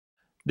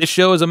This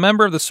show is a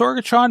member of the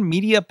Sorgatron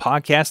Media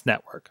Podcast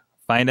Network.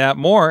 Find out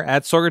more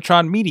at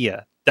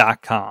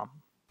sorgatronmedia.com.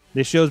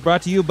 This show is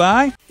brought to you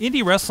by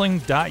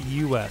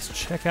indywrestling.us.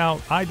 Check out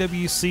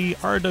IWC,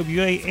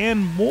 RWA,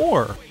 and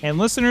more. And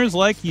listeners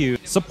like you,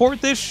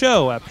 support this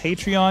show at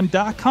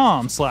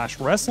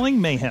patreon.com/Wrestling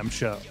Mayhem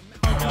Show.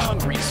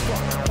 Hungry as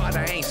fuck, but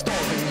I ain't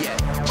starving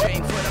yet.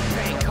 Paying for the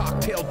pain,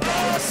 cocktail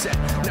dollar set.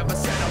 Never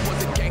said I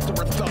was a gangster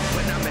or thug,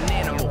 but I'm an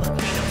animal.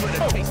 Feeding for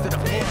the taste of the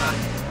blood.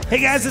 Hey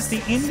guys, it's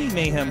the Indy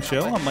Mayhem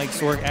Show. I'm Mike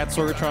Sorg at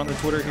Sorgatron on the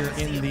Twitter here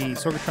in the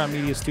Sorgatron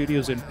Media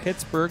Studios in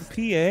Pittsburgh,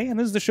 PA. And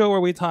this is the show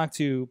where we talk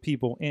to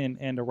people in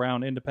and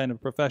around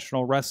independent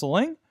professional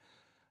wrestling.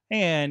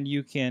 And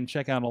you can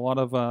check out a lot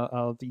of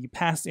the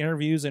past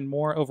interviews and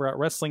more over at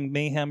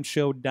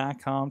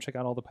WrestlingMayhemShow.com. Check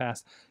out all the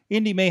past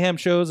Indie Mayhem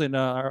shows and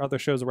our other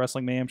shows, the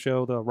Wrestling Mayhem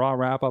Show, the Raw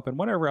Wrap-Up, and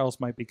whatever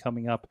else might be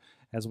coming up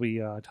as we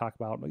talk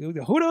about.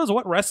 Who knows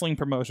what wrestling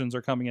promotions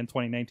are coming in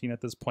 2019 at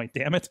this point,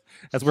 damn it,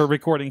 as we're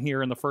recording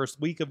here in the first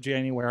week of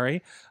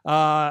January.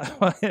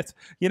 But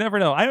you never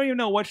know. I don't even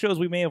know what shows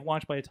we may have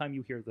launched by the time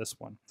you hear this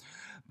one.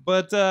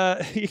 But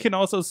you can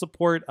also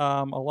support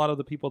a lot of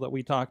the people that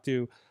we talk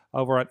to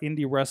over at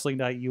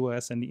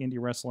indywrestling.us and the Indie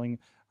Wrestling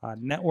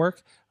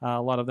Network.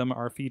 A lot of them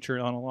are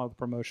featured on a lot of the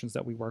promotions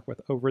that we work with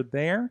over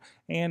there.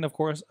 And of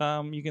course,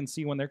 you can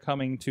see when they're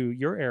coming to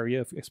your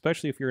area,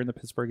 especially if you're in the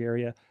Pittsburgh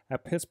area,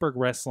 at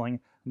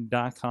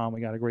pittsburghwrestling.com.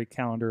 We got a great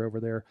calendar over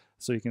there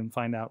so you can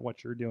find out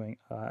what you're doing.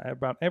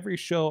 About every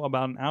show,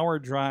 about an hour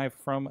drive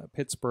from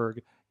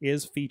Pittsburgh,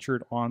 is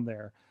featured on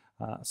there.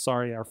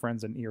 Sorry, our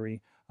friends in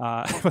Erie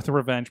with the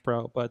Revenge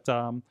Pro, but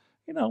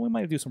we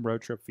might do some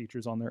road trip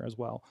features on there as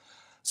well.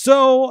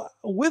 So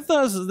with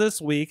us this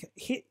week,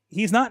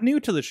 he's not new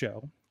to the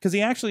show because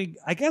he actually,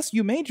 I guess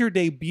you made your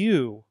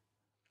debut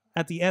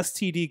at the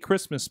STD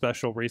Christmas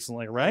special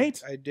recently, right?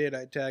 I did.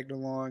 I tagged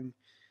along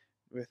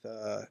with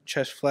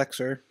Chest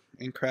Flexor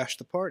and crashed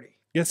the party.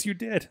 Yes, you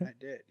did. I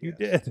did. You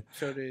yes. did.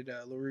 So did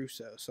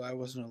LaRusso, so I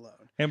wasn't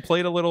alone. And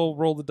played a little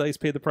roll the dice,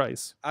 pay the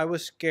price. I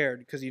was scared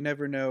because you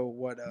never know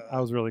what I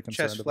was really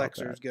concerned Chest about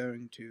Flexor is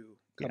going to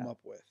come up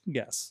with.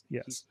 Yes.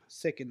 He's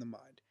sick in the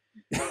mind.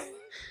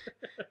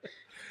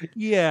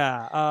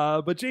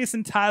 Yeah, but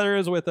Jason Tyler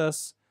is with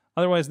us,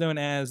 otherwise known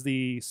as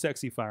the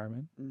Sexy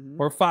Fireman,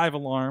 or 5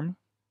 Alarm.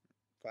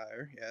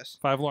 Fire, yes.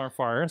 5 Alarm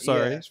Fire,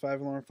 sorry. Yes, 5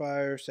 Alarm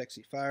Fire,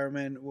 Sexy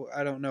Fireman. Well,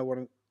 I don't know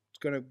what's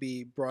going to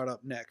be brought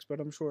up next, but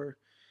I'm sure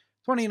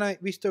 29,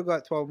 we still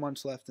got 12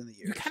 months left in the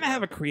year. You kind of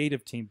have a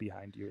creative team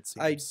behind you, it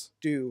seems. I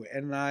do,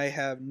 and I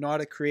have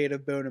not a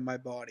creative bone in my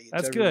body. It's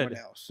That's everyone good.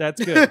 Else.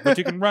 That's good, but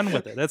you can run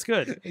with it. That's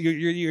good.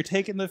 You're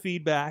taking the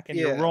feedback and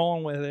you're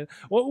rolling with it.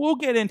 We'll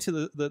get into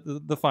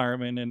the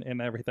fireman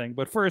and everything,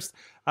 but first,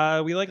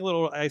 we like a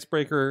little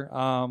icebreaker.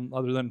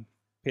 Other than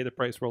pay the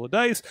price, roll the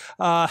dice.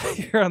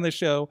 Here on the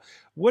show,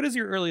 what is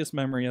your earliest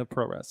memory of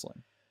pro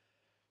wrestling?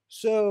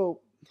 So,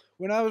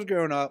 when I was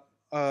growing up,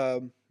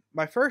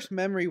 my first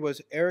memory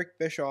was Eric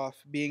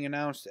Bischoff being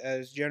announced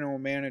as general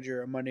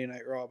manager of Monday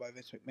Night Raw by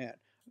Vince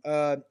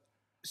McMahon.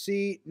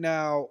 See,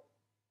 now,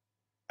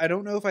 I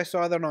don't know if I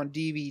saw that on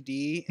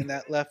DVD and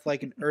that left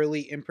like an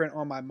early imprint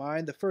on my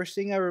mind. The first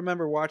thing I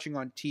remember watching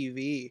on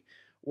TV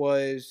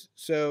was,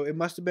 so it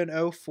must have been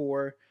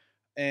 2004,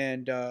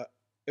 and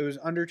it was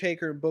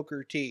Undertaker and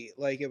Booker T.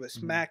 Like, it was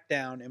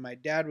SmackDown, and my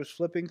dad was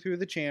flipping through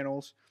the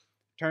channels,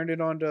 turned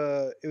it on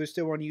to, it was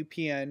still on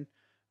UPN,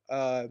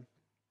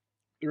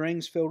 the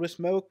ring's filled with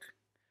smoke,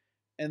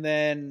 and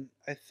then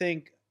I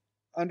think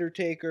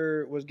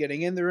Undertaker was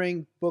getting in the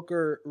ring.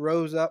 Booker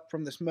rose up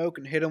from the smoke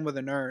and hit him with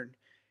an urn,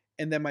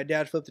 and then my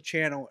dad flipped the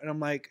channel, and I'm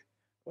like,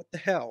 what the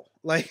hell?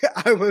 Like,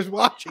 I was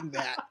watching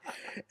that.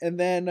 And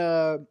then,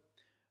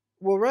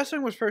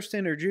 wrestling was first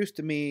introduced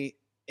to me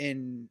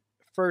in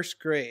first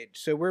grade,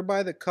 so we're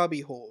by the cubby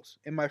holes,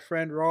 and my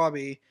friend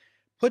Robbie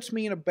puts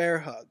me in a bear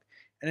hug.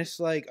 And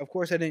it's like, of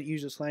course, I didn't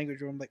use this language.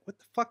 Where I'm like, what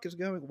the fuck is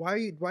going?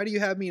 Why do you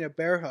have me in a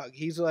bear hug?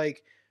 He's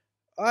like,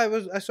 I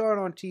saw it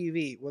on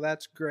TV. Well,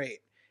 that's great.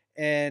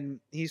 And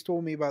he's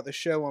told me about the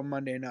show on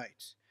Monday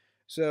nights.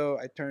 So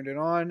I turned it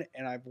on,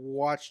 and I've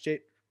watched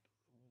it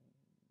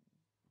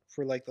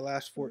for like the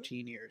last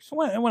 14 years.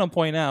 I want to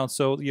point out,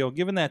 so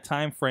given that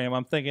time frame,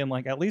 I'm thinking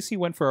like at least he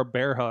went for a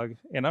bear hug,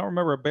 and I don't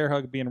remember a bear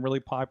hug being really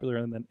popular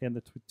in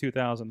the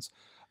 2000s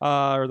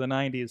or the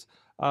 90s.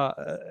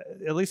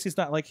 At least he's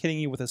not like hitting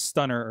you with a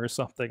stunner or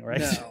something,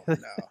 right? No.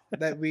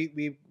 That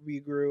we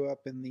grew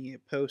up in the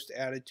post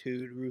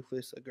attitude,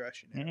 ruthless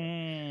aggression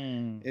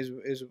era,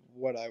 is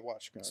what I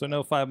watched. So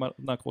no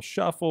 5-knuckle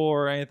shuffle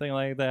or anything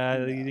like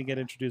that. No. You didn't get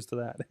introduced to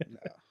that. No.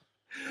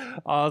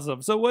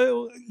 Awesome.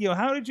 So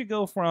how did you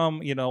go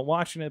from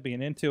watching it,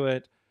 being into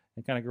it,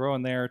 and kind of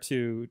growing there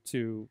to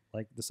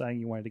like deciding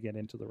you wanted to get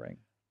into the ring?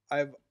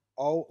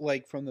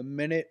 From the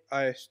minute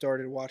I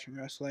started watching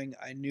wrestling,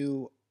 I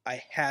knew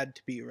I had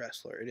to be a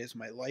wrestler. It is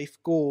my life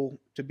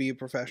goal to be a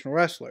professional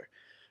wrestler.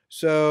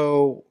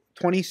 So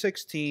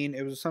 2016,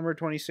 it was summer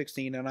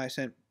 2016, and I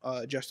sent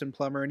Justin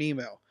Plummer an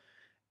email.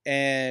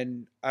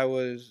 And I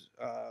was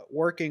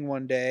working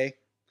one day,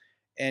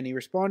 and he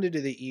responded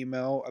to the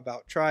email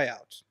about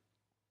tryouts.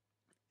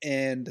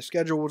 And the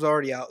schedule was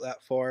already out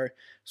that far,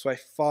 so I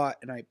fought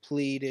and I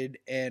pleaded,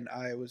 and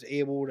I was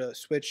able to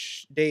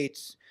switch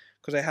dates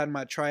because I had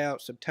my tryout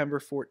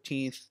September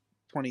 14th,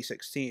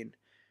 2016,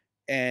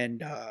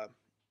 and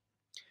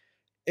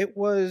it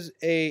was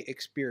a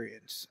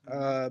experience.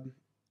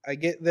 I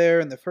get there,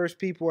 and the first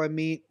people I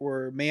meet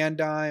were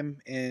Mandime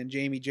and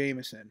Jamie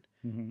Jameson,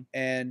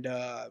 and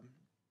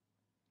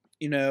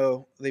you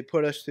know, they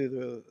put us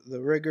through the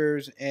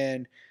rigors,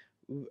 and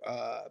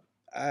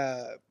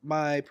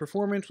my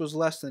performance was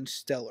less than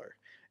stellar,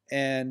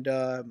 and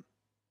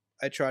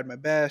I tried my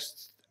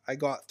best. I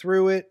got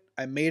through it.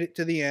 I made it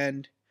to the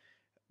end,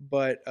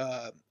 but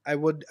I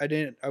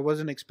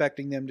wasn't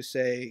expecting them to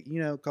say,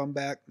 you know, come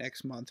back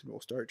next month and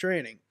we'll start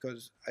training,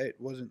 because it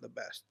wasn't the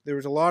best. There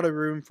was a lot of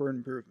room for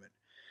improvement.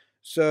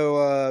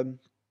 So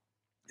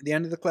the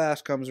end of the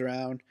class comes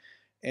around,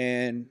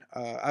 and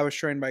I was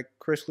trained by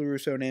Chris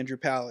LaRusso and Andrew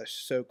Palace.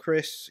 So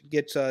Chris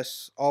gets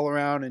us all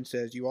around and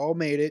says, you all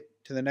made it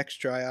to the next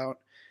tryout.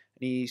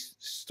 And he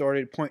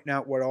started pointing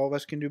out what all of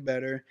us can do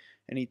better,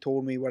 and he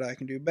told me what I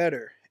can do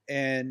better.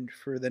 And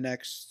for the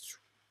next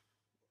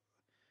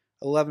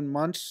 11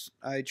 months,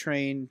 I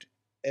trained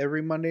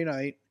every Monday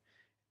night,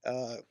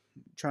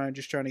 trying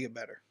to get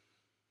better.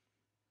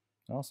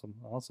 Awesome.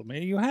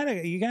 You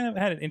kind of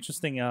had an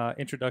interesting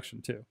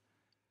introduction too.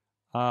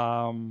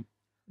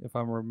 If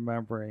I'm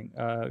remembering,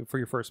 for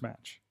your first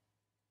match.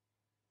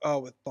 Oh,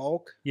 with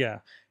Bulk? Yeah.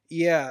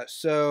 Yeah,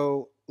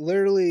 so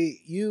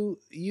literally you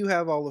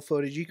have all the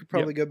footage. You could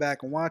probably go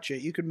back and watch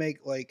it. You could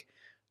make like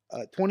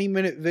a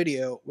 20-minute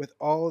video with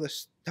all the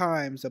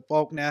times that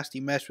Bulk Nasty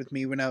messed with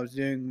me when I was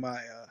doing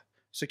my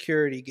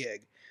security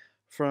gig.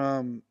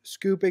 From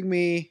scooping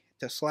me,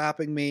 to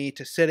slapping me,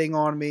 to sitting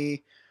on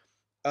me.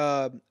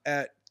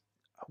 At,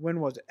 when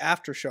was it?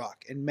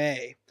 Aftershock in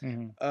May.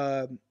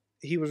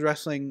 He was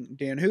wrestling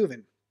Dan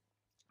Hooven.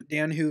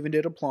 Dan Hooven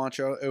did a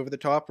plancha over the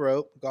top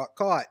rope, got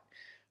caught.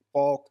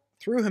 Bulk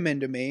threw him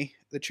into me.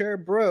 The chair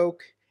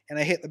broke, and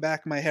I hit the back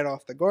of my head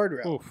off the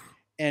guardrail. Oof.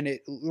 And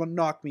it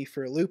knocked me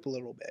for a loop a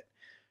little bit.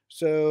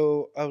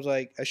 So I was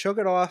like, I shook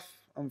it off.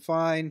 I'm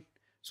fine.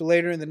 So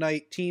later in the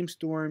night, Team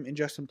Storm and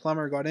Justin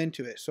Plummer got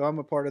into it. So I'm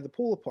a part of the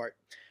pull apart.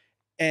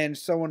 And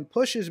someone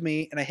pushes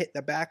me, and I hit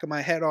the back of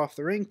my head off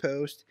the ring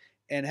post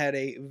and had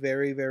a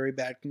very, very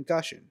bad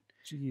concussion.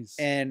 Jeez.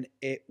 And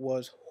it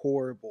was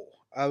horrible.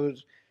 I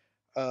was...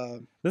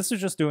 this is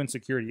just doing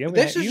security. You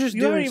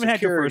haven't even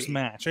had your first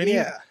match. And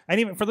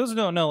even for those who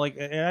don't know, like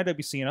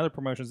IWC and other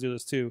promotions do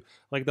this too.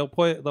 Like they'll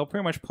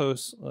pretty much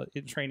post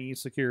trainee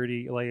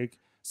security, like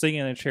sitting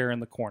in a chair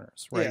in the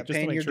corners, right? Yeah, just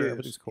to make sure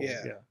everybody's cool.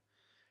 Yeah.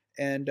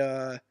 And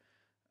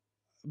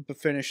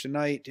finished the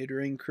night, did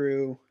ring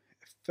crew.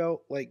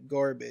 Felt like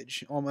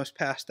garbage. Almost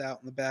passed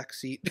out in the back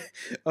seat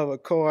of a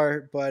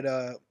car, but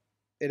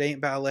it ain't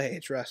ballet,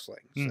 it's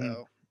wrestling.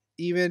 So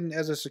even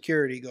as a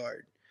security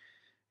guard,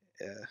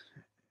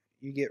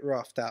 you get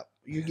roughed up.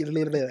 You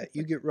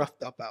get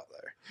roughed up out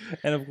there.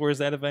 And of course,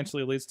 that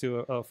eventually leads to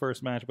a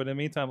first match. But in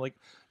the meantime, like,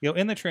 you know,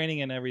 in the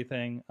training and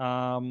everything,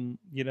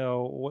 you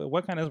know,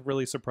 what kind of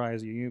really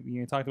surprised you?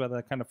 You talked about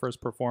that kind of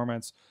first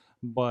performance,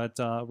 but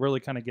really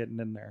kind of getting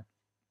in there.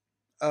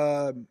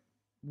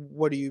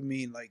 What do you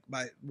mean? Like,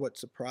 by what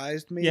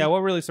surprised me? Yeah, what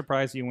really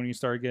surprised you when you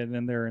started getting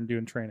in there and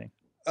doing training?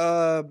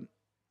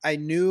 I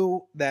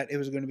knew that it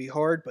was going to be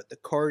hard, but the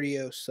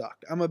cardio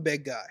sucked. I'm a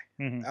big guy.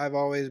 I've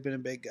always been a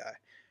big guy.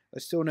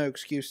 There's still no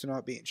excuse to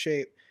not be in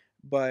shape,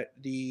 but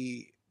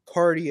the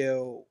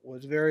cardio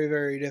was very,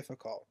 very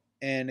difficult,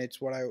 and it's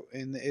what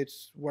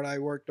I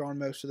worked on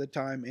most of the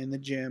time in the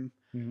gym,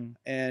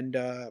 and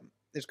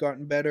it's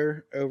gotten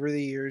better over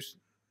the years,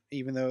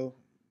 even though,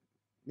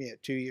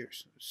 2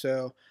 years.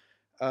 So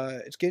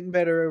it's getting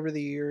better over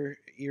the year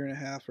and a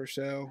half or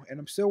so, and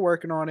I'm still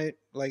working on it.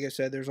 Like I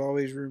said, there's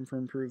always room for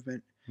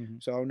improvement,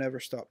 so I'll never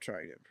stop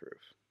trying to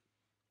improve.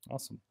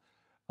 Awesome.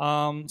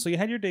 So you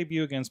had your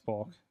debut against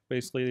Bulk.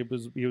 Basically,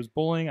 he was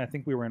bullying. I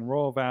think we were in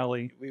Royal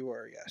Valley. We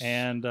were, yes.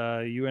 And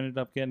you ended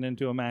up getting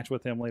into a match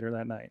with him later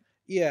that night.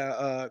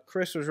 Yeah,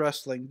 Chris was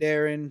wrestling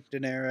Darren De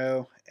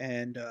Niro,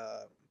 and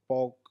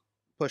Bulk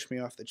pushed me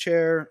off the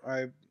chair.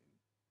 I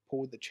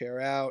pulled the chair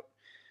out,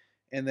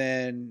 and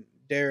then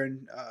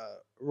Darren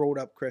rolled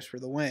up Chris for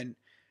the win.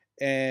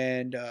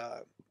 And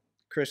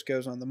Chris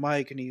goes on the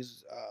mic, and he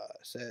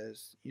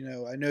says, you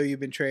know, I know you've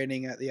been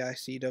training at the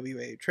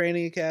ICWA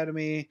Training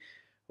Academy.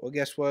 Well,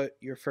 guess what?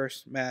 Your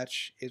first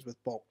match is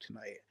with Bulk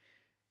tonight.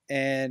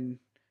 And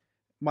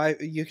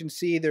you can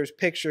see there's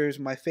pictures.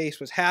 My face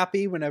was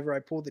happy whenever I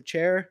pulled the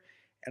chair,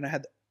 and I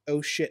had the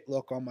oh shit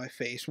look on my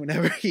face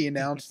whenever he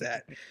announced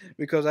that,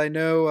 because I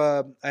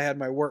know I had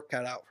my work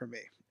cut out for me.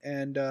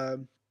 And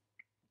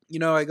you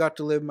know, I got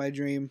to live my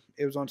dream.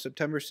 It was on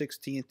September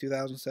 16th,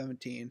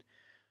 2017.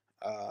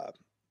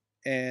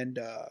 And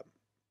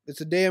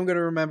it's a day I'm going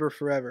to remember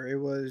forever. It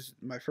was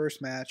my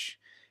first match,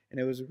 and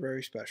it was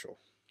very special.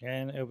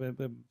 And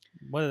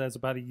that's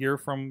about a year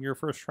from your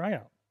first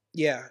tryout.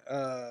 Yeah,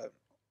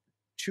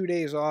 2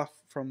 days off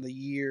from the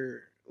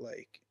year,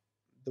 like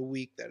the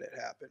week that it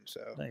happened.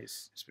 So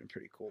Nice. it's been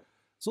pretty cool.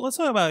 So let's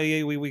talk about,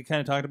 we kind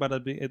of talked about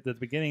it at the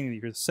beginning.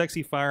 Your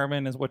Sexy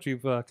Fireman is what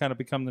you've kind of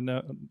become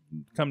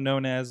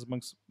known as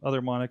amongst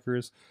other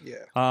monikers.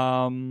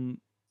 Yeah.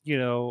 You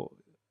know,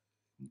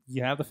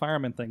 you have the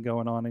fireman thing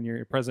going on in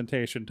your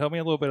presentation. Tell me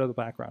a little bit of the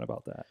background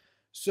about that.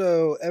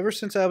 So ever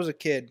since I was a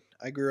kid,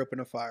 I grew up in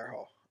a fire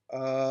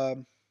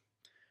hall.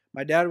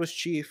 My dad was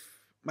chief.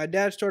 My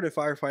dad started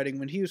firefighting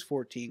when he was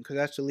 14 because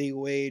that's the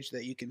legal age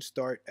that you can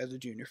start as a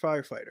junior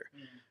firefighter.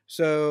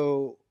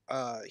 So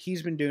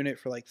he's been doing it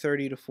for like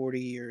 30 to 40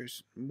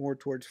 years, more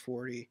towards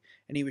 40,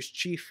 and he was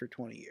chief for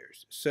 20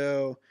 years.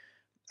 So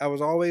I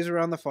was always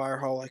around the fire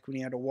hall, like when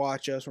he had to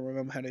watch us or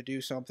remember how to do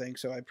something.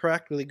 So I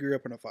practically grew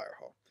up in a fire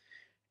hall.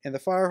 And the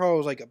fire hall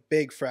was like a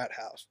big frat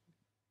house.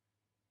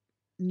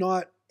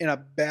 Not in a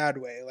bad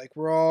way. Like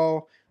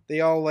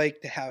they all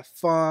like to have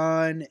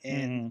fun,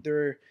 and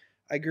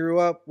I grew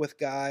up with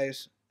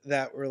guys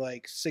that were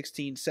like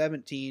 16,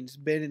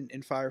 17s, been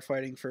in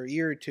firefighting for a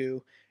year or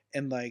two,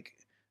 and like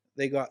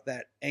they got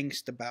that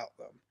angst about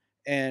them.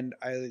 And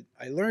I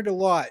learned a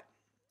lot,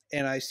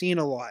 and I seen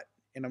a lot,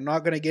 and I'm not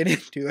going to get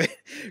into it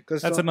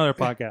because that's another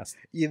podcast.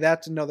 Yeah,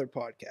 that's another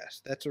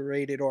podcast. That's a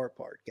rated R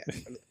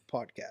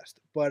podcast.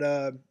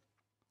 But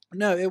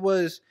no, it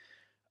was.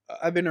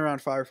 I've been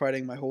around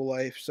firefighting my whole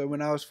life. So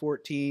when I was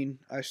 14,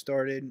 I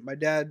started. My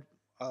dad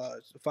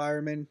is a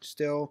fireman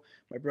still.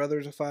 My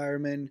brother's a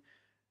fireman.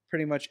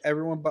 Pretty much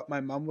everyone but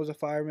my mom was a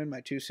fireman,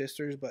 my two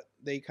sisters, but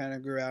they kind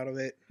of grew out of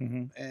it.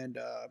 And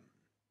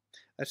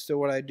that's still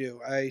what I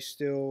do. I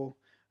still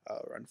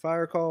run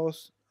fire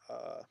calls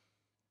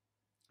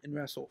and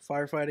wrestle.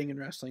 Firefighting and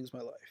wrestling is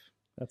my life.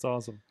 That's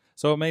awesome.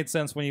 So it made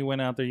sense when you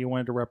went out there, you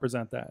wanted to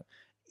represent that.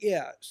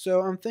 Yeah.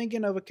 So I'm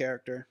thinking of a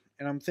character,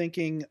 and I'm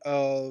thinking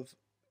of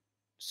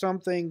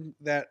something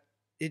that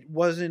it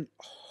wasn't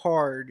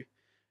hard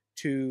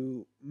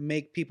to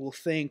make people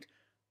think,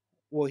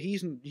 well,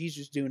 he's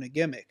just doing a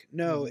gimmick.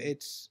 No,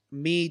 it's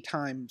me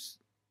times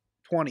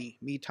 20,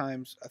 me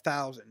times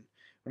 1,000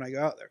 when I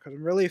go out there, because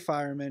I'm really a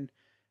fireman,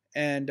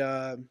 and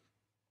I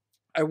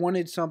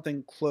wanted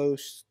something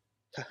close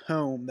to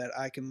home that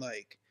I can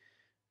like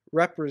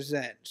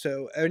represent.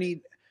 So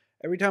every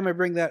time I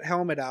bring that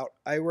helmet out,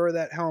 I wear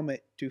that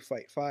helmet to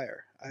fight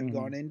fire. I've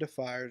gone into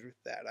fires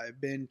with that. I've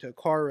been to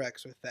car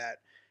wrecks with that.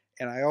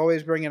 And I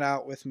always bring it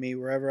out with me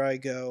wherever I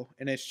go.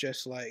 And it's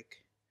just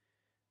like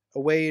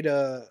a way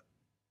to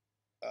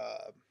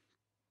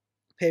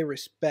pay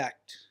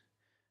respect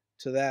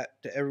to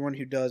everyone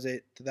who does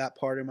it, to that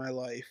part of my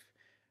life,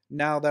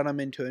 now that I'm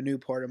into a new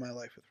part of my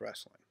life with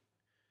wrestling.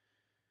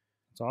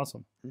 That's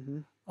awesome.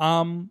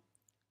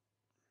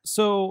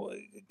 So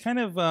kind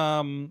of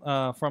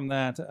from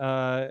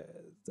that,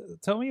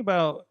 tell me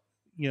about,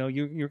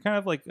 you're kind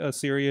of like a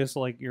serious,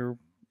 like you're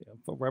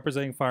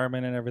representing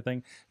firemen and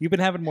everything. You've been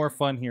having more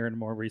fun here in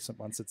more recent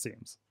months, it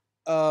seems.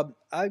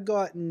 I've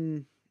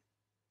gotten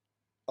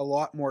a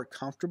lot more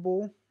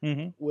comfortable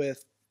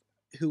with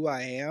who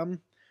I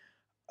am.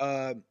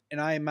 And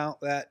I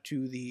amount that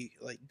to the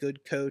like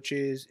good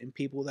coaches and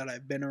people that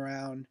I've been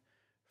around,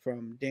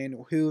 from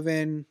Daniel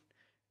Hooven.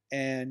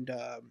 And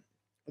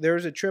there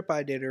was a trip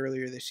I did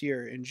earlier this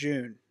year in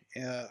June.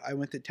 I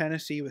went to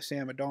Tennessee with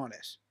Sam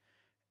Adonis.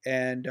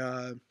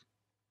 And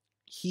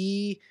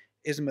he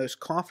is the most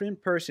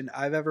confident person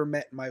I've ever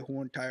met in my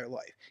whole entire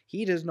life.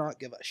 He does not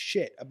give a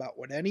shit about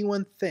what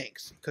anyone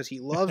thinks because he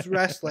loves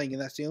wrestling,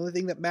 and that's the only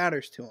thing that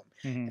matters to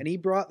him. And he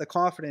brought the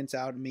confidence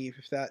out of me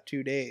for that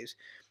 2 days.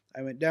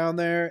 I went down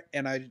there,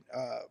 and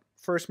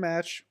first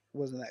match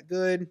wasn't that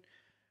good.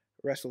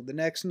 Wrestled the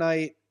next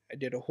night. I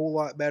did a whole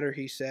lot better,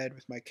 he said,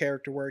 with my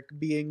character work,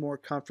 being more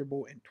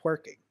comfortable in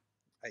twerking.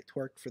 I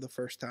twerked for the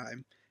first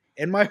time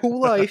in my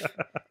whole life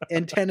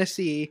in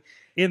Tennessee.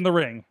 In the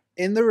ring.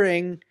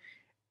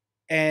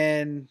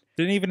 And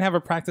didn't even have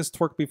a practice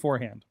twerk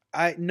beforehand.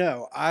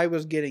 I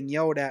was getting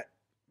yelled at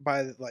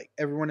by like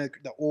everyone.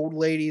 The old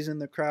ladies in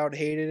the crowd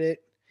hated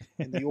it,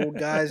 and the old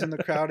guys in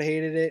the crowd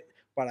hated it.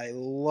 But I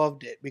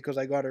loved it because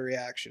I got a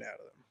reaction out of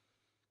them.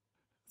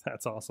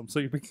 That's awesome. So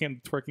you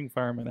became twerking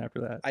fireman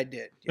after that. I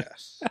did,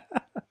 yes.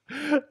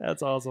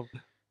 That's awesome.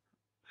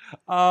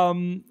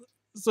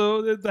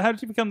 So how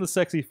did you become the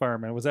sexy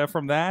fireman? Was that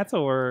from that,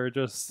 or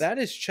just... That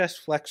is chest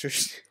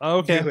flexors.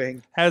 Okay.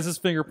 Doing. Has his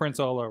fingerprints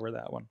all over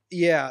that one.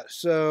 Yeah,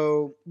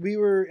 so we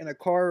were in a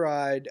car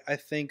ride, I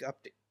think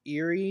up to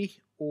Erie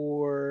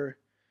or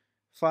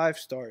 5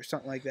 Stars,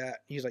 something like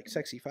that. He's like,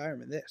 sexy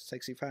fireman this,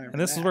 sexy fireman And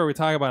this that. is where we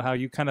talk about how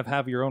you kind of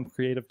have your own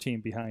creative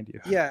team behind you.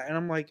 Yeah, and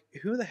I'm like,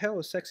 who the hell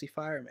is sexy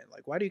fireman?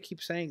 Like, why do you keep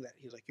saying that?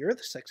 He's like, you're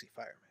the sexy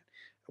fireman.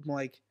 I'm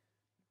like,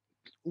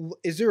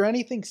 is there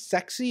anything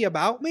sexy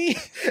about me?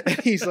 And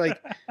he's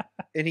like,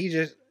 and he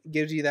just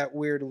gives you that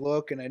weird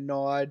look and a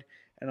nod,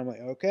 and I'm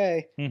like,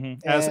 okay.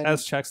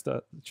 As Chess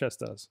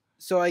does.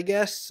 So I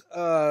guess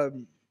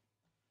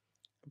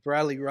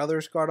Bradley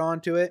Ruthers got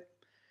onto it,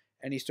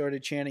 and he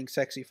started chanting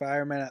 "sexy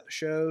fireman" at the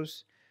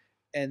shows,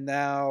 and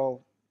now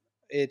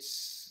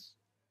it's,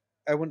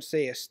 I wouldn't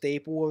say a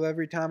staple of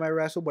every time I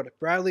wrestle, but if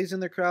Bradley's in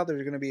the crowd,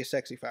 there's going to be a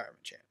sexy fireman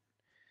chant.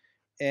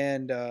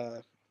 and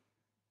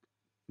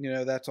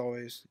that's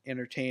always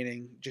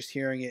entertaining, just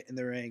hearing it in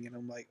the ring. And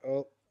I'm like,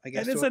 oh, I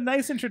guess. And it's a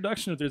nice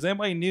introduction if there's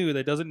anybody new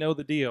that doesn't know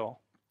the deal.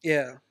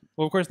 Yeah.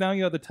 Well, of course, now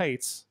you have the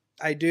tights.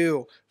 I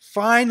do.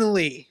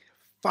 Finally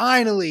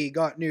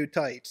got new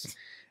tights,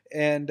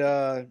 and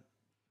they're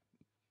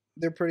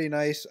pretty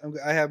nice.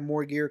 I have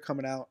more gear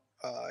coming out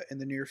in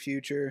the near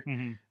future.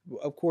 Mm-hmm.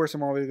 Of course,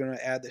 I'm always going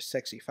to add the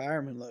sexy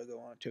Fireman logo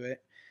onto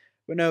it,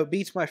 but no, it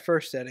beats my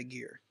first set of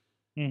gear.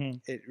 Mm-hmm.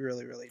 It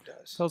really, really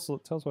does. Tell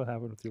us what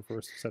happened with your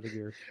first set of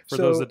gear for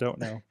those that don't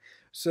know.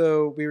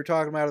 So we were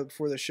talking about it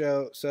before the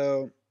show.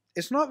 So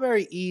it's not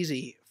very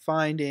easy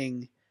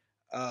finding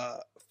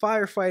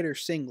firefighter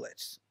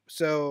singlets.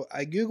 So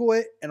I Google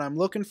it, and I'm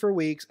looking for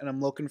weeks, and I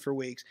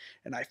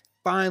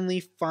finally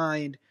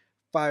find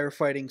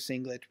firefighting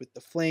singlets with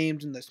the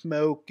flames and the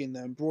smoke and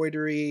the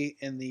embroidery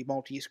and the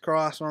Maltese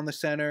cross on the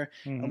center.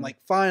 Mm-hmm. I'm like,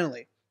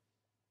 finally.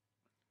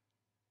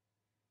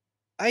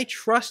 I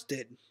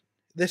trusted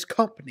this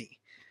company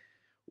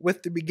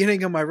with the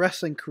beginning of my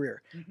wrestling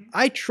career. Mm-hmm.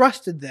 I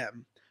trusted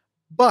them,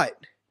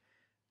 but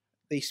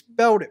they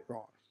spelled it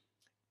wrong,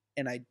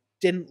 and I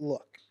didn't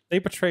look. They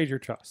betrayed your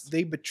trust.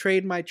 They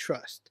betrayed my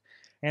trust.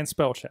 And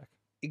spell check.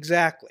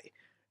 Exactly.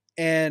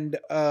 And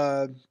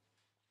I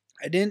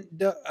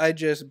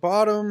just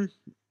bought them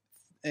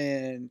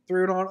and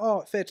threw it on.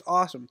 Oh, it fits.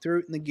 Awesome. Threw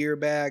it in the gear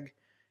bag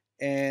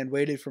and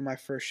waited for my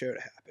first show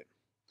to happen.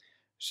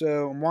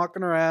 So I'm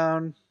walking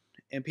around,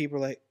 and people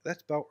are like,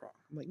 that's spelt wrong.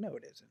 I'm like, no,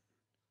 it isn't.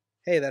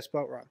 Hey, that's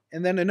spelt wrong.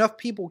 And then enough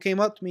people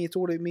came up to me and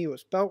told me it was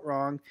spelt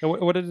wrong.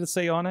 What did it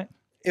say on it?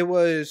 It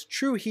was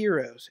True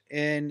Heroes.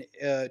 And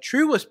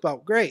True was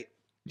spelt great.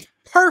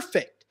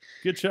 Perfect.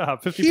 Good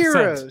job. 50%.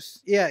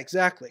 Heroes. Yeah,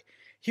 exactly.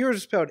 Heroes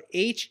is spelled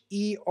Heros.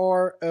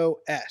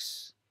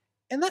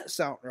 And that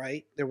sounds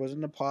right. There wasn't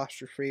an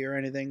apostrophe or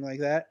anything like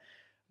that.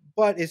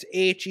 But it's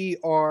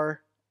Heroes.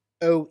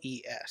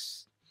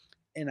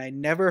 And I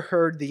never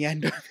heard the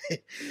end of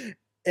it.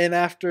 And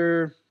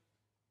after,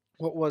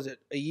 what was it?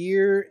 A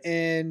year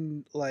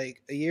and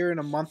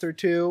a month or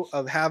two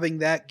of having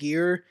that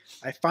gear,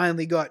 I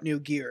finally got new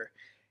gear.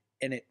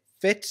 And it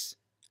fits,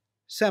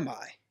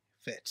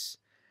 semi-fits.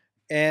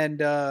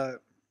 And as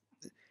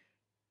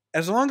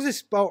long as it's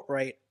spelt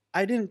right,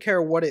 I didn't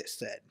care what it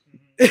said.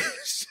 Mm-hmm.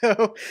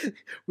 So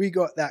we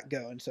got that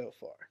going so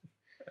far.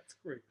 That's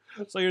great.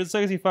 So you're the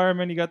sexy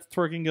Fireman, you got the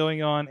twerking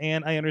going on,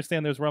 and I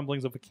understand there's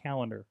rumblings of a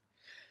calendar.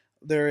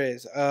 There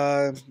is.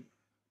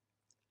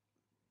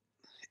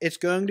 It's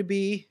going to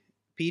be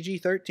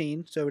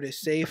PG-13, so it is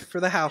safe for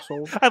the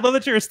household. I love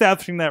that you're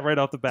establishing that right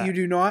off the bat. You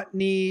do not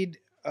need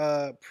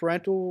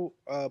parental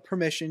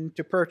permission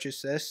to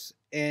purchase this,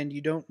 and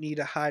you don't need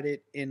to hide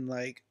it in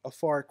like a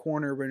far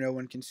corner where no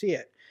one can see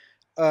it.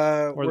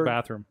 Or the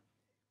bathroom.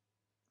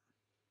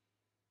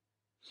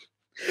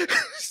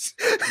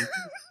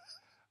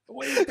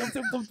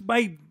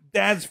 My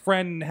dad's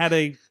friend had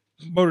a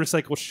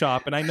motorcycle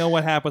shop, and I know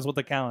what happens with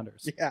the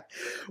calendars. Yeah.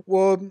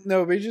 Well,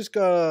 no, we just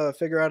gotta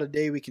figure out a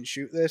day we can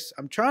shoot this.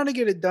 I'm trying to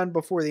get it done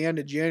before the end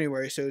of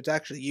January, so it's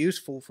actually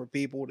useful for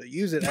people to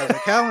use it as a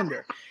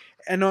calendar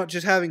and not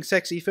just having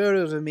sexy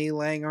photos of me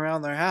laying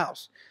around their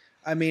house.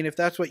 I mean, if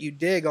that's what you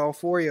dig, all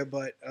for you,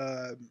 but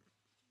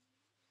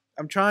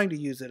I'm trying to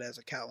use it as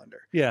a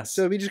calendar. Yes.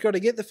 So we just got to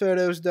get the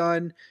photos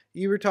done.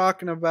 You were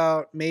talking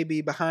about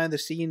maybe behind the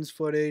scenes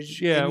footage.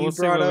 Yeah, we'll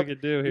see what we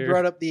could do here. You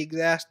brought up the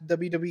exact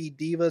WWE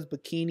Divas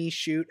bikini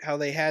shoot, how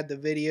they had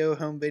the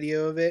home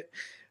video of it.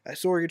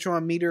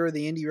 Sorgatron Meter,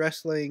 the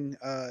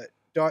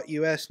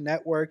indywrestling.us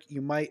network.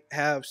 You might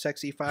have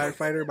sexy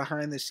firefighter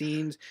behind the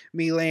scenes,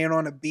 me laying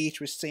on a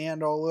beach with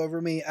sand all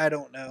over me. I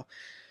don't know.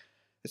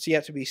 It's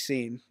yet to be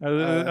seen. I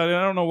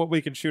don't know what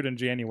we can shoot in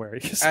January.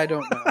 I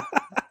don't know.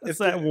 It's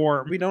that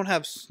warm. We don't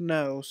have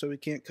snow, so we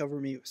can't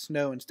cover me with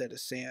snow instead of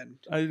sand.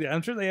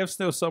 I'm sure they have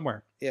snow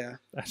somewhere. Yeah.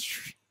 That's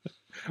true.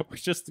 We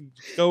just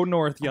go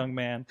north, young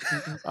man.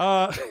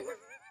 All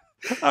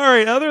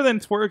right. Other than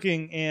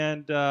twerking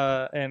and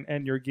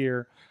your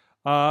gear,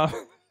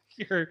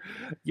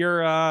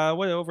 you're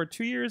what, over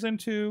 2 years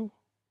into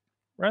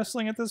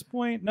wrestling at this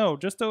point? No,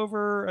 just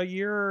over a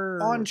year.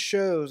 On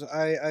shows,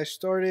 I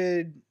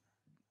started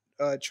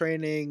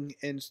training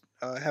and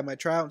had my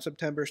tryout in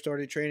September,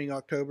 started training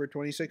October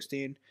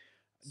 2016,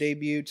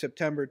 debuted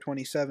September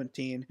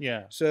 2017.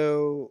 Yeah.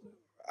 So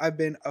I've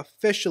been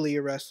officially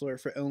a wrestler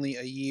for only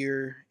a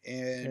year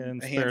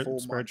and a handful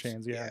of months.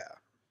 Chains, yeah.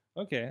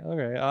 Okay.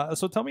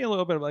 So tell me a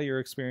little bit about your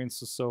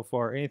experiences so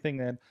far. Anything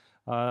that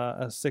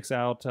sticks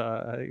out?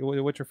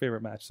 What's your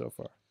favorite match so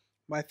far?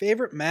 My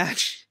favorite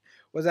match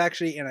was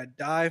actually in a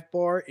dive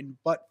bar in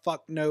buttfuck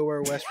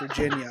nowhere, West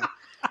Virginia.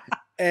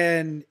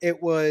 And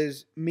it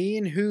was me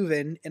and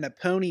Hooven in a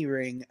pony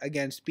ring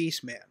against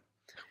Beastman.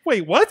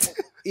 Wait, what?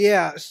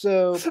 Yeah,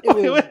 so...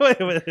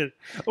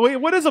 Wait,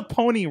 what is a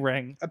pony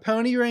ring? A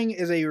pony ring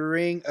is a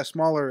ring, a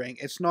smaller ring.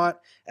 It's not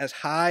as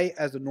high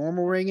as the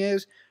normal ring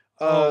is.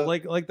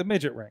 Like the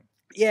midget ring?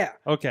 Yeah.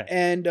 Okay.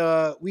 And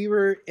we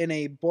were in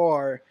a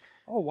bar.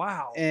 Oh,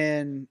 wow.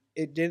 And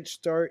it didn't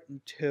start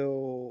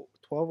until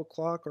 12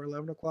 o'clock or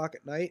 11 o'clock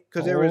at night.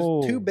 Because there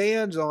was 2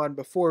 bands on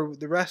before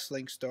the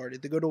wrestling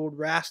started. The good old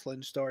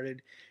wrestling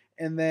started.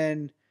 And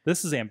then...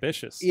 This is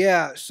ambitious.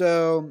 Yeah,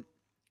 so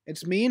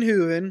it's me and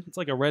Hooven. It's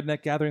like a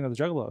redneck gathering of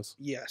the Juggalos.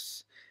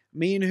 Yes.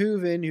 Me and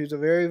Hooven, who's a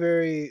very,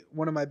 very...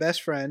 one of my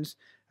best friends,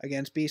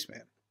 against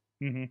Beastman.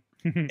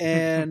 Mm-hmm.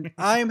 And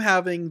I'm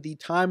having the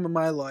time of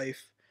my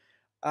life.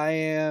 I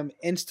am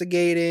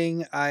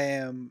instigating. I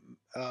am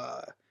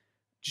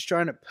just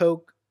trying to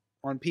poke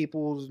on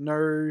people's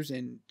nerves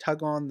and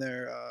tug on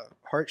their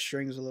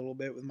heartstrings a little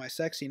bit with my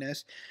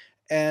sexiness.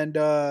 And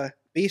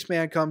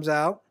Beastman comes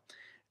out,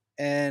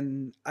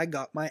 and I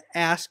got my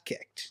ass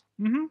kicked.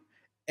 Mm-hmm.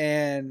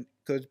 And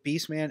because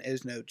Beastman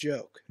is no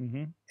joke.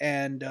 Mm-hmm.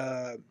 And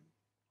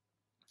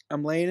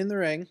I'm laying in the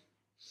ring.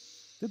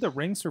 Did the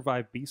ring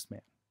survive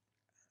Beastman?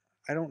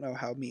 I don't know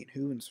how me and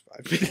Hooven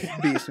survived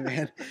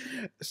Beastman.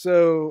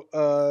 So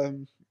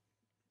I'm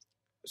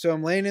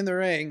laying in the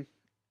ring,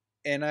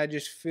 and I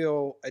just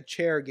feel a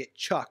chair get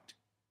chucked.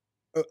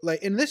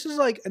 And this is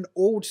like an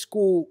old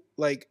school,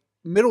 like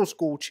middle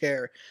school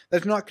chair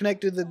that's not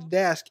connected to the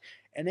desk,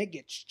 and it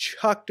gets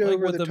chucked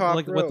over the top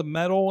rope. With the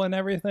metal and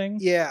everything?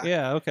 Yeah.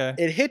 Yeah, okay.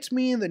 It hits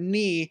me in the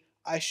knee.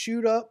 I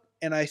shoot up,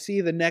 and I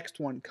see the next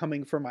one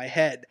coming for my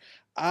head.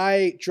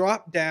 I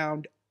dropped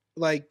down,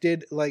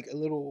 did a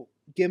little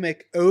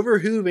gimmick over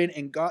Hooven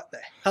and got the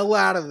hell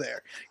out of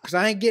there, because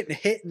I ain't getting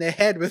hit in the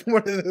head with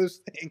one of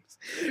those things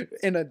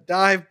in a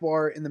dive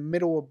bar in the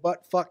middle of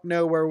buttfuck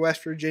nowhere,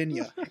 West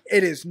Virginia.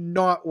 It is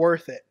not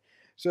worth it.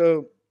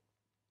 So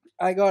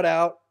I got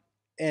out,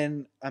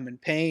 and I'm in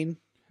pain.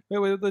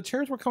 Wait, the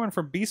chairs were coming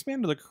from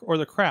Beastman or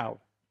the crowd?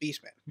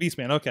 Beastman.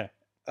 Beastman, okay.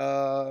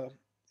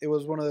 It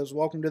was one of those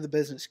welcome to the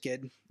business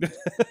kid.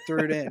 Threw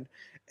it in.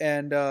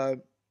 And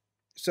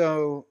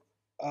so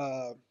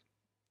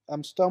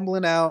I'm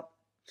stumbling out.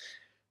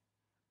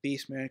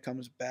 Beastman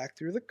comes back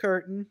through the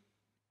curtain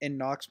and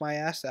knocks my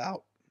ass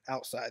out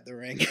outside the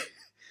ring.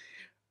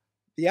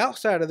 The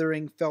outside of the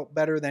ring felt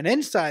better than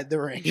inside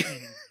the ring.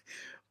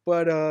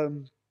 But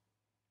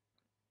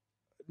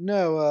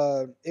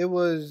no, it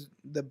was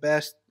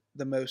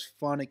the most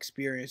fun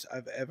experience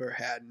I've ever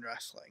had in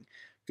wrestling.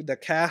 The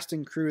cast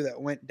and crew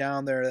that went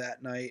down there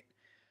that night,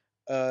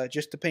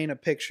 just to paint a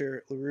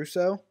picture,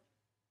 LaRusso,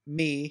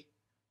 me,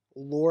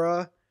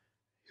 Laura,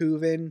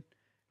 Hooven,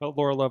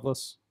 Laura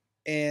Lovelace,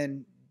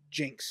 and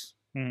Jinx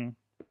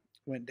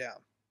went down.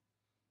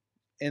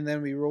 And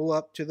then we roll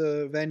up to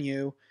the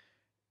venue,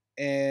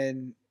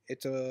 and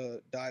it's a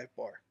dive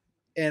bar.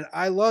 And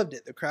I loved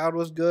it. The crowd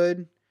was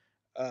good.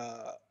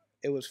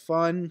 It was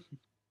fun.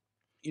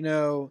 You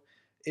know,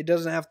 it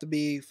doesn't have to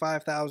be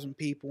 5,000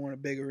 people in a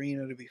big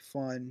arena to be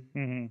fun.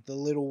 Mm-hmm. The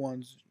little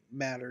ones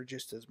matter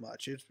just as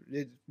much. It's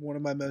one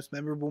of my most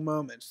memorable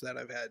moments that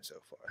I've had so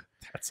far.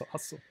 That's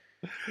awesome.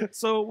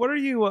 So what are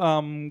you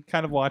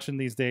kind of watching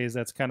these days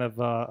that's kind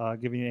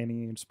of giving you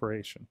any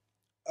inspiration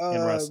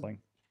in wrestling?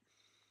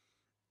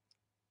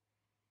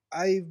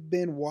 I've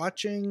been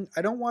watching...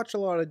 I don't watch a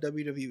lot of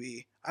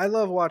WWE. I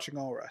love watching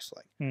all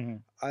wrestling. Mm-hmm.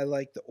 I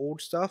like the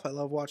old stuff. I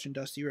love watching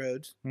Dusty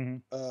Rhodes. Mm-hmm.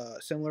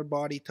 Similar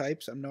body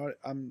types.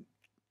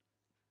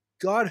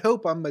 God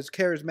hope I'm as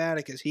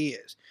charismatic as he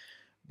is.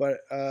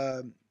 But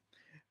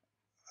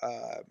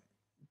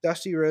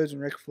Dusty Rhodes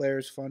and Ric Flair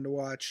is fun to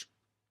watch.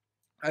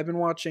 I've been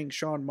watching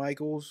Shawn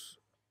Michaels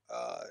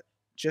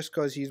just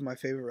because he's my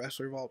favorite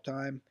wrestler of all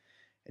time.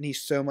 And he's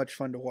so much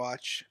fun to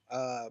watch.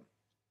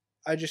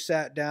 I just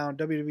sat down.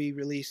 WWE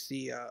released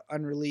the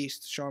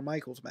unreleased Shawn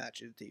Michaels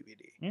matches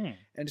DVD. And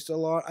it's a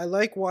lot. I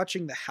like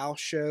watching the house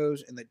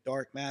shows and the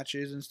dark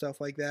matches and stuff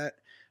like that,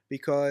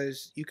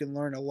 because you can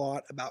learn a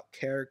lot about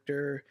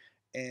character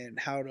and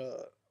how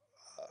to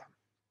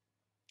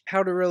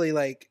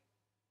really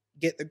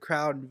get the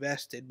crowd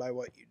invested by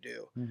what you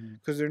do,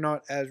 because they're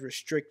not as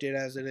restricted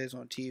as it is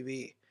on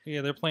TV.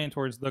 Yeah, they're playing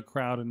towards the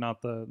crowd and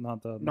not the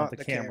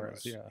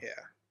cameras. Yeah.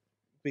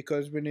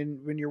 Because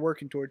when you're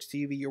working towards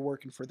TV, you're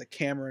working for the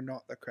camera,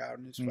 not the crowd,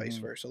 and it's vice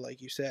versa,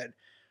 like you said.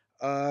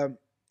 I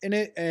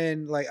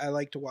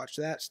like to watch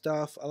that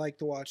stuff. I like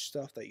to watch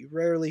stuff that you've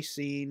rarely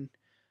seen,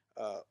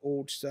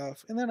 old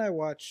stuff, and then I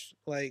watch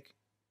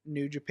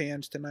New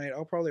Japan's tonight.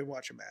 I'll probably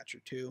watch a match or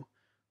two,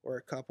 or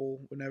a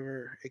couple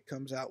whenever it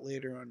comes out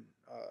later on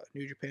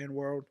New Japan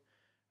World.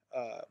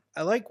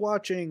 I like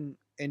watching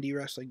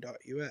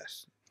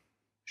indywrestling.us.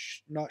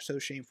 Not so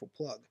shameful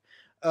plug.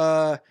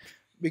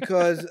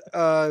 Because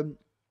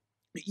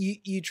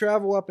you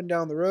travel up and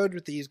down the road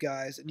with these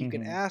guys, and you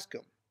can ask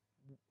them.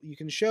 You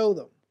can show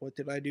them, what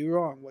did I do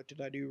wrong? What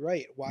did I do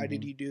right? Why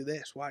did you do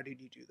this? Why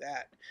did you do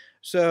that?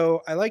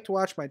 So I like to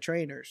watch my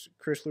trainers,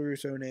 Chris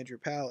LaRusso and Andrew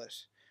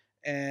Pallas,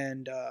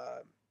 and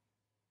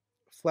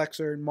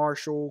Flexer and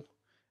Marshall.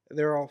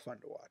 They're all fun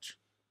to watch.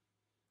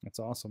 That's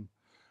awesome.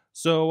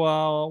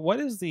 So what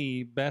is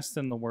the best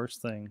and the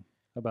worst thing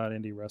about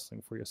indie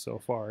wrestling for you so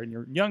far in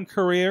your young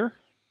career?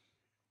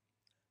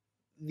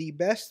 The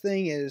best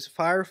thing is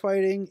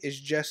firefighting is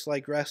just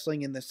like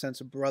wrestling in the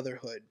sense of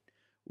brotherhood.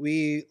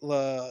 We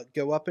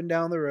go up and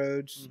down the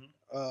roads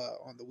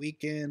on the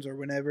weekends or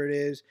whenever it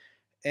is,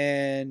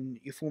 and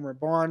you form a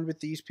bond with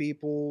these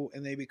people,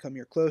 and they become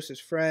your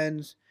closest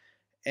friends.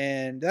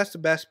 And that's the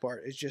best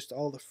part, is just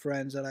all the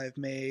friends that I've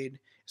made.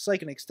 It's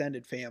like an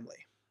extended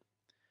family.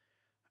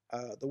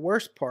 The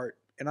worst part,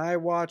 and I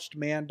watched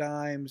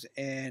Mandime's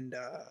and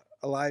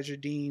Elijah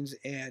Dean's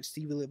and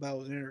Stevie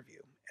LaBelle's interview,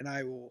 and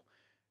I will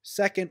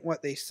second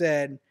what they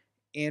said.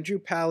 Andrew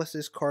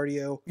Palace's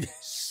cardio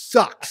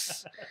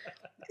sucks.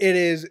 It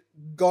is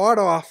god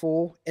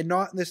awful, and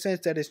not in the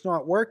sense that it's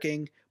not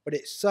working, but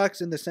it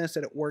sucks in the sense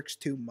that it works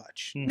too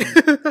much.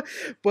 Mm-hmm.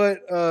 But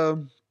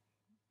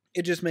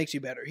it just makes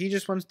you better. He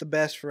just wants the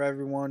best for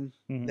everyone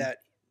that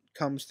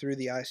comes through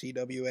the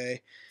ICWA.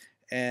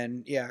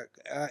 And yeah,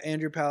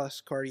 Andrew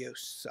Palace cardio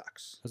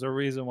sucks. There's a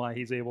reason why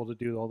he's able to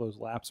do all those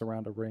laps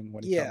around a ring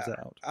when he comes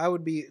out.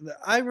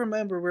 I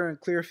remember we're in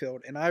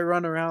Clearfield, and I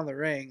run around the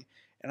ring,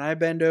 and I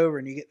bend over,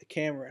 and you get the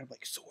camera, and I'm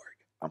like, Sorg,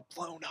 I'm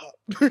blown up.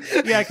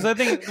 Yeah, because I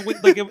think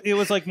like it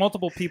was like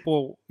multiple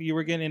people. You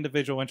were getting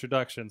individual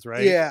introductions,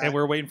 right? Yeah. And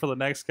we're waiting for the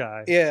next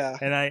guy. Yeah.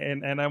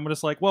 And I'm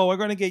just like, well, we're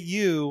going to get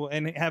you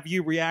and have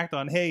you react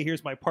on, hey,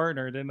 here's my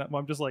partner. And then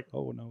I'm just like,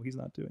 oh no, he's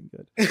not doing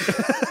good.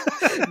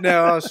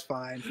 No, I was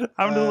fine.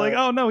 I'm just like,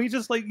 oh no, he's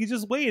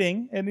just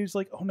waiting, and he's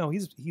like, oh no,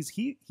 he's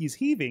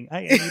heaving.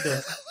 I need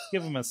to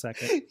give him a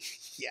second.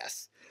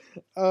 Yes.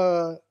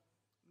 No.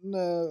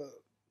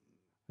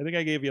 I think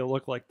I gave you a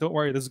look like, don't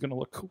worry, this is going to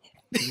look cool.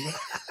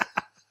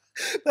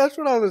 That's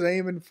what I was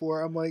aiming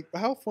for. I'm like,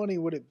 how funny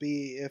would it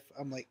be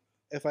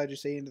if I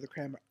just say into the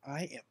camera,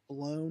 I am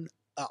blown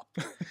up.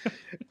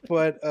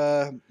 But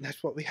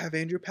that's what we have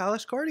Andrew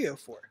Palace cardio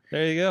for.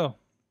 There you go.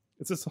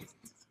 It's just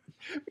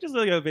we just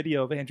like a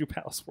video of Andrew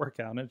Palace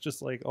workout, and it's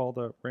just like all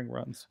the ring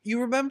runs.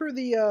 You remember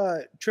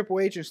the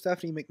Triple H and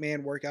Stephanie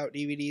McMahon workout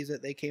DVDs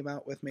that they came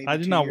out with? Maybe I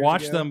did not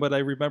watch them, but I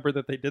remember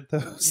that they did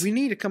those. We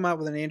need to come out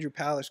with an Andrew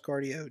Palace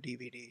cardio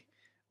DVD,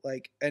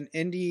 like an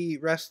Indie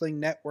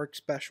Wrestling Network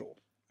special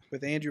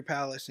with Andrew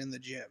Palace in the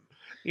gym.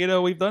 You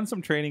know, we've done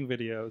some training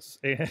videos.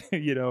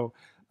 You know,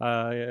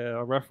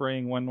 a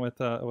refereeing one with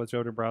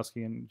Joe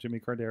Dombrowski and Jimmy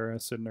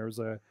Carderas, and there was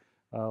a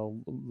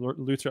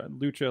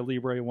Lucha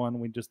Libre one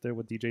we just did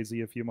with DJ Z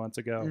a few months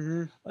ago.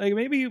 Mm-hmm.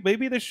 Like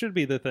maybe this should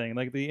be the thing,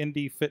 like the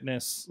indie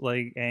fitness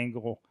like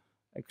angle,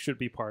 like, should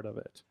be part of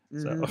it.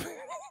 Mm-hmm. So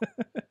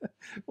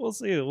we'll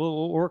see.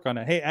 We'll work on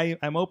it. Hey,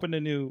 I'm open to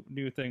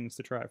new things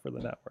to try for the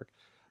network.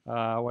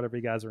 Whatever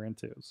you guys are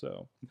into.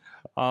 So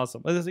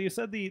awesome. So you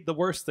said the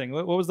worst thing.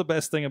 What was the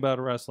best thing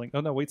about wrestling?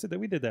 Oh no, we did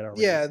that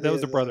already. Yeah, that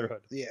was the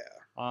brotherhood. Yeah.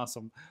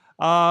 Awesome.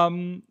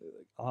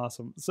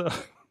 Awesome. So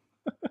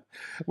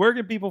where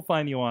can people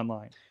find you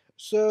online?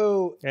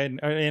 So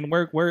and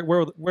where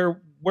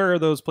are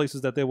those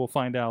places that they will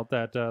find out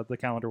that the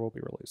calendar will be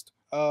released?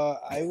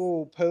 I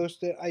will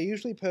post it. I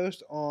usually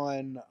post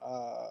on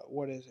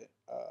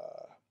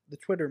the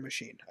Twitter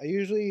machine. I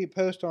usually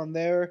post on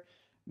there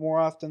more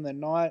often than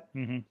not.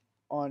 Mm-hmm.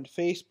 On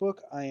Facebook,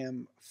 I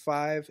am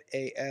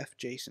 5AF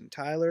Jason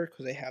Tyler,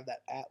 because they have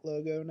that @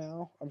 logo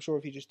now. I'm sure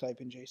if you just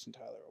type in Jason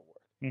Tyler, it'll work.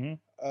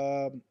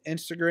 Mm-hmm.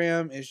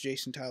 Instagram is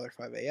Jason Tyler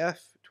 5AF.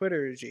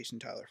 Twitter is Jason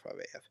Tyler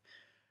 5AF.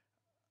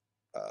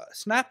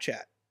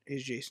 Snapchat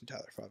is Jason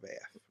Tyler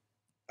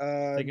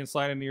 5AF. They can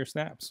slide into your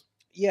snaps.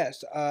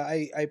 Yes.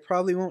 I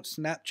probably won't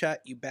Snapchat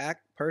you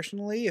back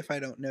personally if I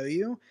don't know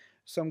you.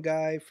 Some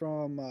guy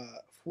from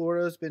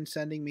Florida's been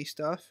sending me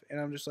stuff, and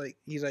I'm just like,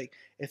 he's like,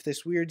 if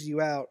this weirds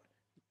you out,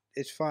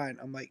 it's fine.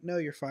 I'm like, no,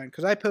 you're fine,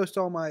 because I post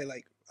all my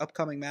like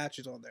upcoming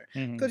matches on there,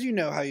 because you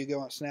know how you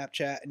go on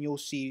Snapchat and you'll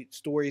see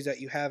stories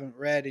that you haven't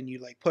read, and you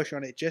like push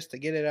on it just to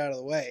get it out of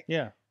the way.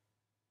 Yeah,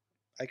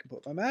 I can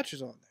put my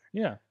matches on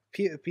there.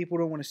 Yeah, people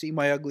don't want to see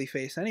my ugly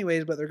face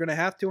anyways, but they're gonna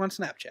have to on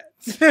Snapchat.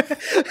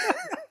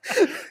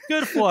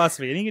 Good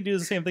philosophy, and you can do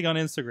the same thing on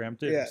Instagram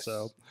too. Yes.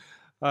 So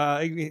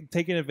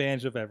taking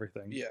advantage of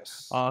everything.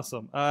 Yes.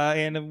 Awesome.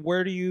 And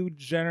where do you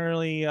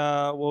generally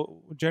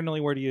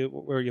where do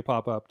you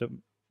pop up to?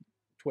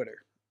 Twitter.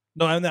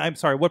 No, I'm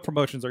sorry. What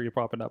promotions are you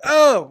popping up?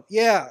 Oh,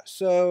 yeah.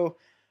 So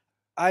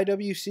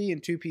IWC and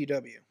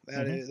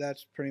 2PW.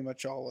 That's pretty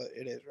much all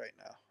it is right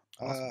now.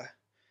 Awesome.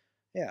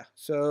 Yeah.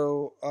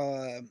 So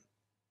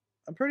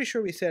I'm pretty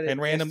sure we said it. And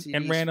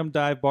random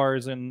dive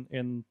bars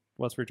in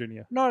West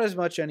Virginia. Not as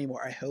much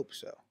anymore. I hope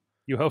so.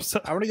 You hope so?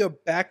 I want to go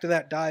back to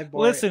that dive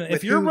bar. Listen,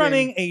 if you're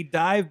running a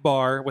dive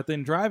bar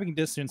within driving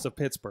distance of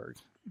Pittsburgh,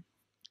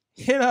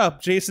 hit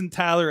up Jason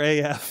Tyler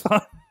AF.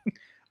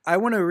 I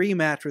want a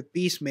rematch with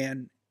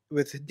Beastman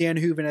with Dan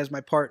Hooven as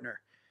my partner.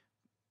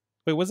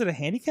 Wait, was it a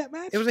handicap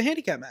match? It was a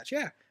handicap match,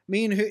 yeah.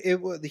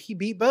 He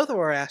beat both of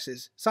our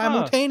asses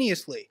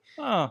simultaneously.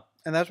 Oh.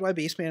 And that's why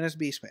Beastman is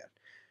Beastman.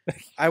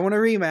 I want a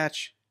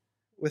rematch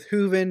with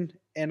Hooven,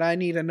 and I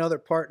need another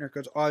partner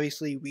because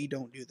obviously we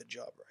don't do the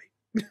job right.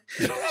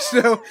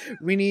 So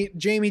we need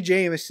Jamie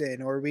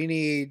Jameson, or we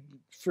need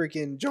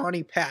freaking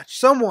Johnny Patch.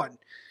 Someone.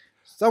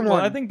 Well,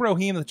 I think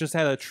Broheem just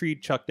had a tree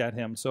chucked at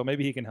him, so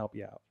maybe he can help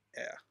you out.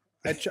 Yeah.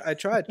 I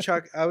tried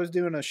chuck. I was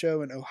doing a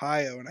show in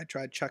Ohio, and I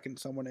tried chucking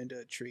someone into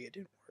a tree. It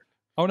didn't work.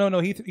 Oh no,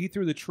 he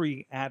threw the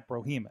tree at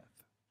Brohemoth.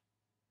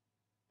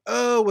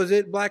 Oh, was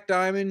it Black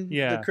Diamond?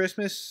 Yeah. The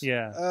Christmas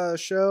Yeah.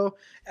 show?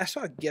 I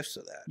saw gifs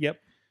of that.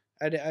 Yep.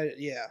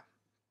 Yeah.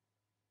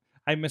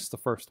 I missed the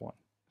first one.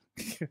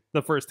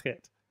 The first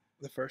hit.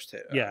 The first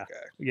hit. Yeah. Okay.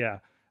 Yeah.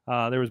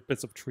 There was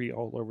bits of tree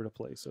all over the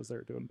place as they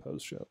were doing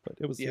post show, but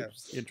it was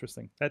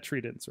interesting. That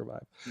tree didn't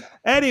survive. No.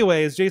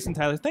 Anyways, Jason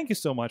Tyler, thank you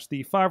so much.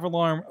 The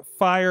 5-alarm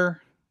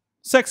fire,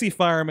 sexy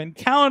fireman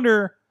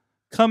calendar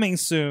coming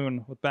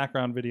soon with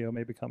background video,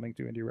 maybe coming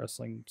to Indie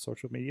Wrestling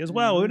social media as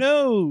well. Who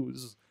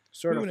knows?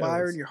 Sort Who of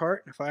fire knows? in your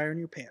heart and a fire in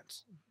your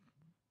pants.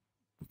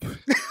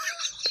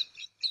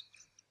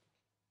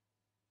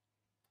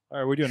 All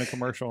right, we're doing a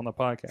commercial on the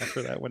podcast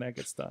for that when that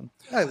gets done.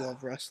 I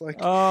love wrestling.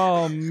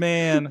 Oh,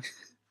 man.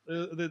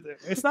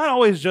 It's not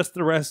always just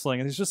the wrestling.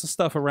 It's just the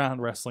stuff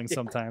around wrestling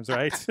sometimes,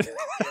 right?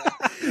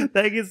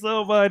 Thank you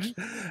so much.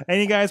 And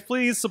you guys,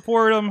 please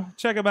support him.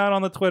 Check him out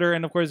on the Twitter.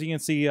 And, of course, you can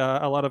see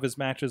a lot of his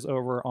matches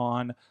over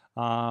on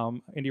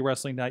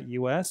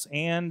indywrestling.us.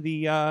 And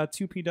the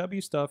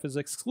 2PW stuff is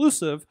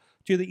exclusive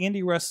to the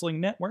Indie Wrestling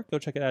Network. Go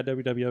check it out at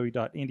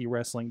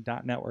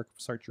www.indywrestling.network.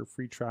 Start your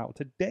free trial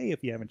today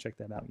if you haven't checked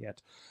that out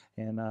yet,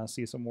 and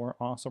see some more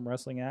awesome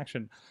wrestling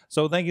action.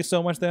 So thank you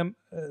so much to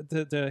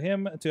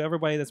him, to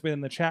everybody that's been in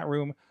the chat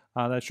room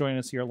that's joining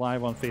us here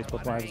live on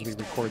Facebook Live as we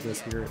record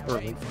this here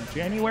early in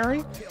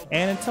January.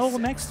 And until the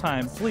next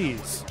time,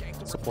 please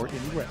support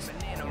Indie Wrestling.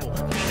 You know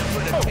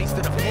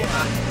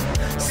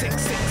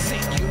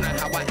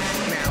how I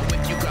act now.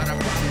 If you got a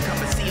problem,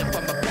 come and see if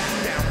I'm a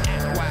back down.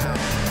 Act wild.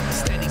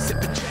 Steady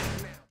sipping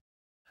Jack now.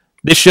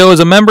 This show is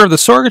a member of the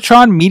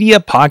Sorgatron Media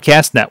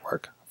Podcast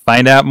Network.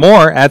 Find out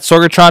more at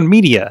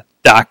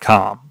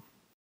sorgatronmedia.com.